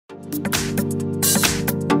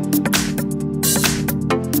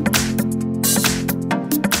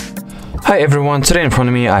Hi everyone, today in front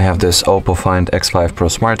of me I have this Oppo Find X5 Pro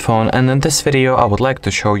smartphone, and in this video I would like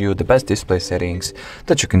to show you the best display settings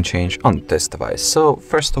that you can change on this device. So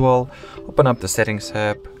first of all, open up the settings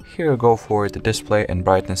app, here go for the display and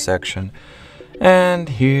brightness section, and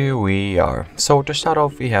here we are. So to start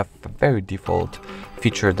off, we have a very default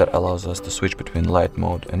feature that allows us to switch between light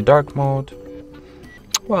mode and dark mode.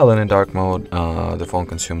 While in a dark mode, the phone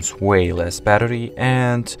consumes way less battery,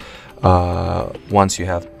 and once you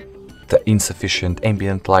have the insufficient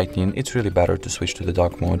ambient lighting, it's really better to switch to the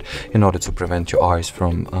dark mode in order to prevent your eyes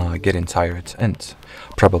from getting tired and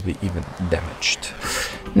probably even damaged.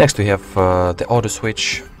 Next we have the auto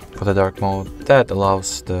switch for the dark mode that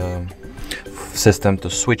allows the system to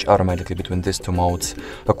switch automatically between these two modes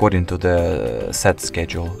according to the set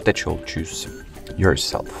schedule that you'll choose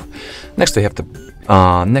yourself. Next we have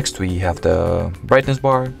the brightness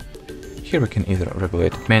bar. Here we can either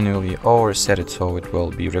regulate it manually or set it so it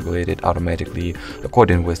will be regulated automatically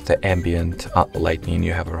according with the ambient lighting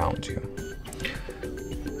you have around you.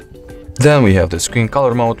 Then we have the screen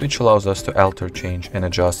color mode, which allows us to alter, change and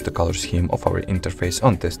adjust the color scheme of our interface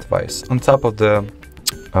on this device. On top of the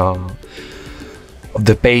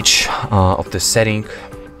page of the setting,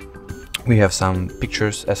 we have some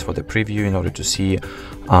pictures as for the preview in order to see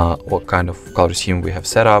what kind of color scheme we have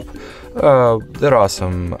set up. There are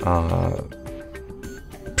some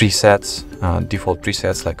presets, default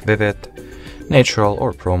presets like Vivid, Natural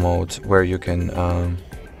or Pro modes, where you can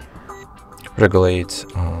regulate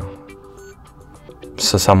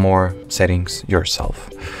some more settings yourself.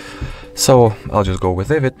 So I'll just go with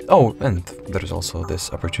Vivid. Oh, and there's also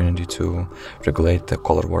this opportunity to regulate the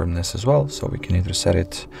color warmness as well, so we can either set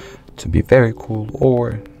it to be very cool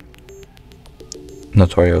or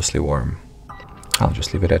notoriously warm. I'll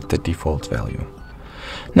just leave it at the default value.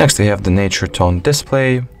 Next we have the nature tone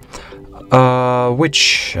display,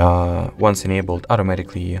 which once enabled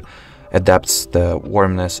automatically adapts the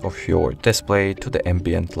warmness of your display to the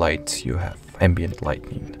ambient light you have, ambient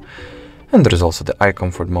lighting. And there is also the eye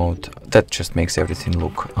comfort mode that just makes everything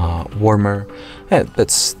look warmer. And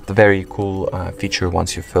that's the very cool feature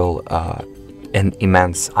once you feel an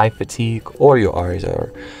immense eye fatigue or your eyes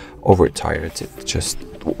are overtired. It just,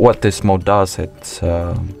 what this mode does, it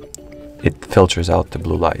filters out the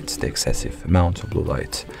blue light, the excessive amount of blue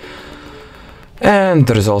light. And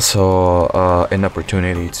there is also an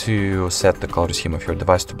opportunity to set the color scheme of your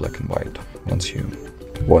device to black and white once you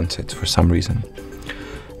want it for some reason.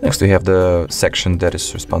 Next we have the section that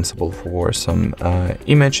is responsible for some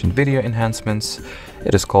image and video enhancements.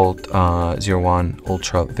 It is called 01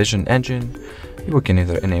 Ultra Vision Engine. We can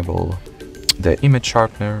either enable the image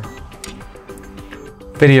sharpener,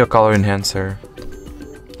 video color enhancer,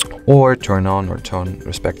 or turn on or turn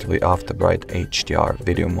respectively off the bright HDR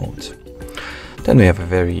video mode. Then we have a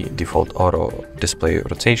very default auto display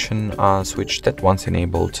rotation switch that once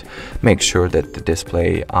enabled makes sure that the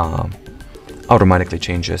display automatically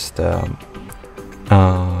changes the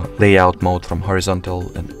layout mode from horizontal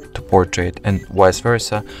to portrait and vice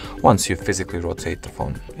versa once you physically rotate the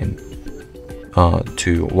phone in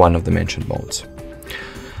to one of the mentioned modes.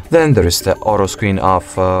 Then there is the auto screen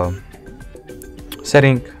off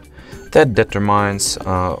setting that determines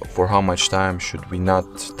for how much time should we not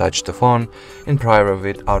touch the phone in prior of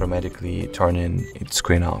it automatically turning its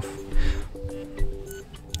screen off.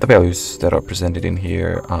 The values that are presented in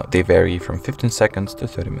here, they vary from 15 seconds to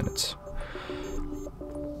 30 minutes.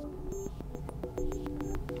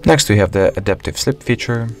 Next we have the adaptive sleep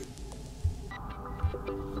feature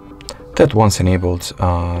that once enabled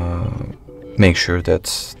make sure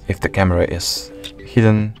that if the camera is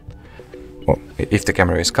hidden or if the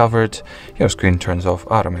camera is covered, your screen turns off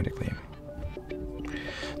automatically.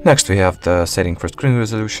 Next we have the setting for screen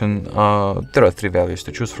resolution. There are three values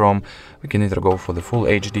to choose from. We can either go for the full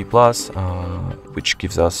HD plus, which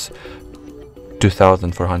gives us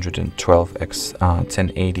 2412 x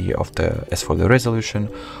 1080 of the as for the resolution,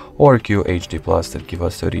 or QHD plus that give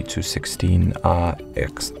us 3216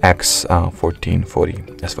 x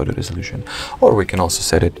 1440 as for the resolution. Or we can also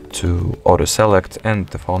set it to auto select, and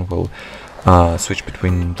the phone will switch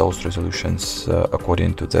between those resolutions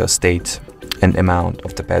according to the state and amount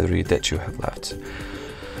of the battery that you have left.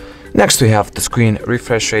 Next we have the screen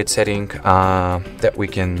refresh rate setting that we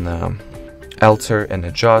can alter and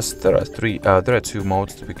adjust. There are two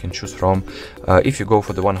modes that we can choose from. If you go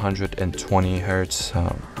for the 120 Hz,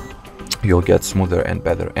 you'll get smoother and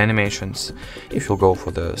better animations. If you'll go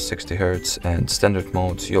for the 60 Hz and standard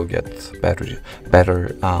modes, you'll get better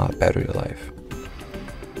battery life.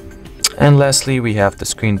 And lastly, we have the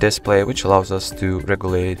screen display, which allows us to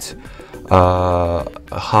regulate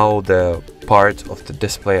how the part of the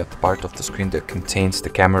display, the part of the screen that contains the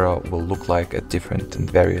camera will look like at different and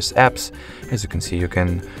various apps. As you can see, you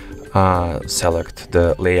can select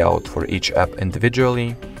the layout for each app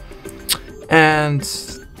individually, and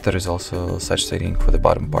there is also such setting for the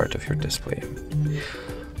bottom part of your display.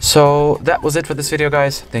 So that was it for this video,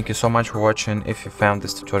 guys. Thank you so much for watching. If you found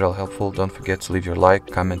this tutorial helpful, don't forget to leave your like,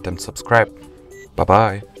 comment and subscribe. Bye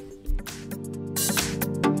bye.